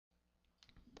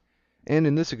And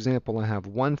in this example, I have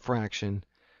one fraction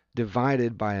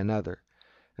divided by another.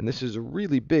 And this is a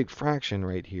really big fraction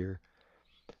right here.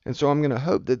 And so I'm going to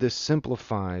hope that this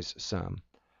simplifies some.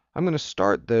 I'm going to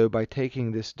start, though, by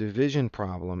taking this division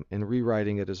problem and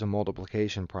rewriting it as a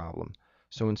multiplication problem.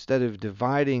 So instead of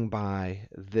dividing by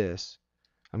this,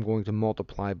 I'm going to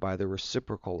multiply by the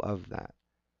reciprocal of that.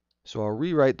 So I'll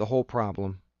rewrite the whole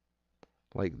problem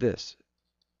like this.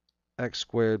 X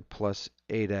squared plus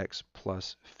 8x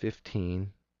plus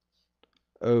 15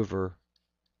 over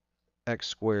x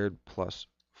squared plus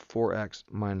 4x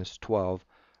minus 12.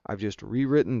 I've just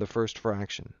rewritten the first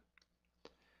fraction.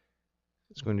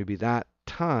 It's going to be that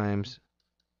times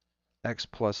x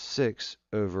plus 6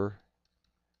 over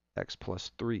x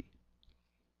plus 3.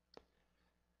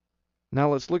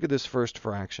 Now let's look at this first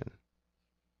fraction.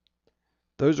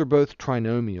 Those are both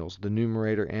trinomials, the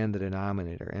numerator and the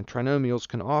denominator, and trinomials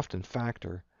can often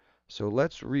factor. So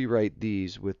let's rewrite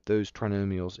these with those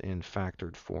trinomials in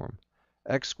factored form.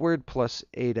 X squared plus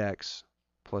 8x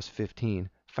plus 15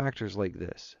 factors like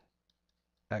this.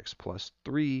 X plus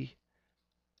 3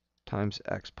 times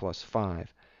x plus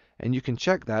 5. And you can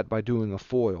check that by doing a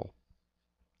FOIL.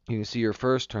 You can see your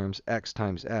first terms, x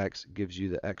times x, gives you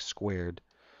the x squared.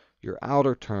 Your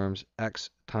outer terms,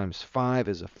 x times 5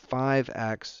 is a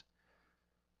 5x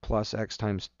plus x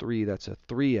times 3, that's a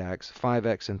 3x.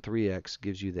 5x and 3x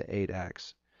gives you the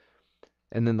 8x.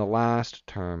 And then the last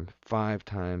term, 5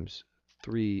 times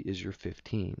 3 is your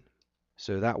 15.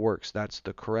 So that works. That's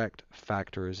the correct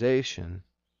factorization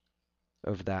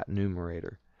of that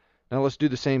numerator. Now let's do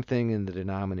the same thing in the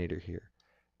denominator here.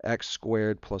 X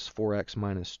squared plus 4x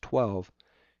minus 12.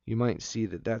 You might see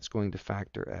that that's going to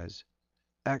factor as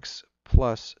x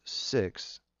plus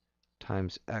 6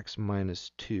 times x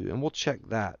minus 2. And we'll check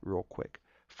that real quick.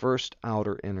 First,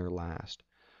 outer, inner, last.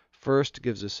 First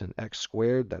gives us an x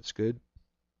squared. That's good.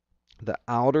 The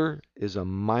outer is a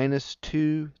minus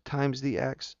 2 times the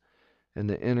x, and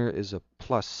the inner is a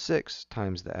plus 6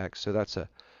 times the x. So that's a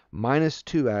minus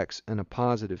 2x and a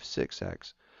positive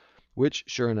 6x, which,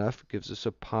 sure enough, gives us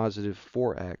a positive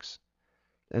 4x.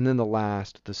 And then the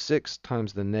last, the 6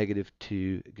 times the negative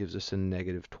 2, gives us a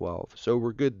negative 12. So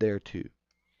we're good there too.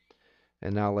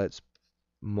 And now let's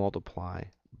multiply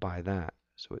by that.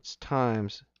 So it's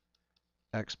times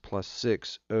x plus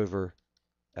 6 over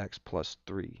x plus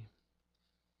 3.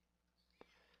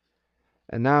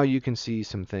 And now you can see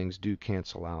some things do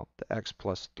cancel out. The x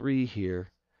plus 3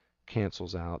 here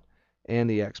cancels out, and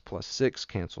the x plus 6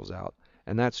 cancels out.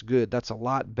 And that's good. That's a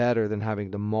lot better than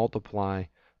having to multiply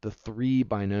the three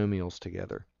binomials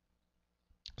together.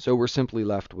 So we're simply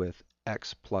left with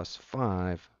x plus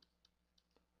 5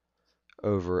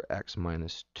 over x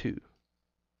minus 2.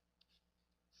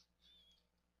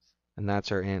 And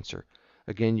that's our answer.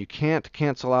 Again, you can't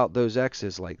cancel out those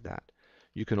x's like that.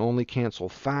 You can only cancel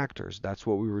factors. That's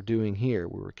what we were doing here.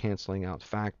 We were canceling out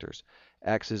factors.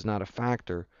 X is not a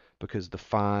factor because the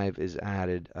 5 is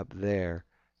added up there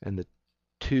and the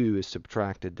 2 is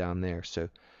subtracted down there. So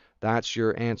that's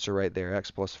your answer right there,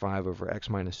 x plus 5 over x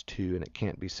minus 2, and it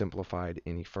can't be simplified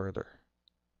any further.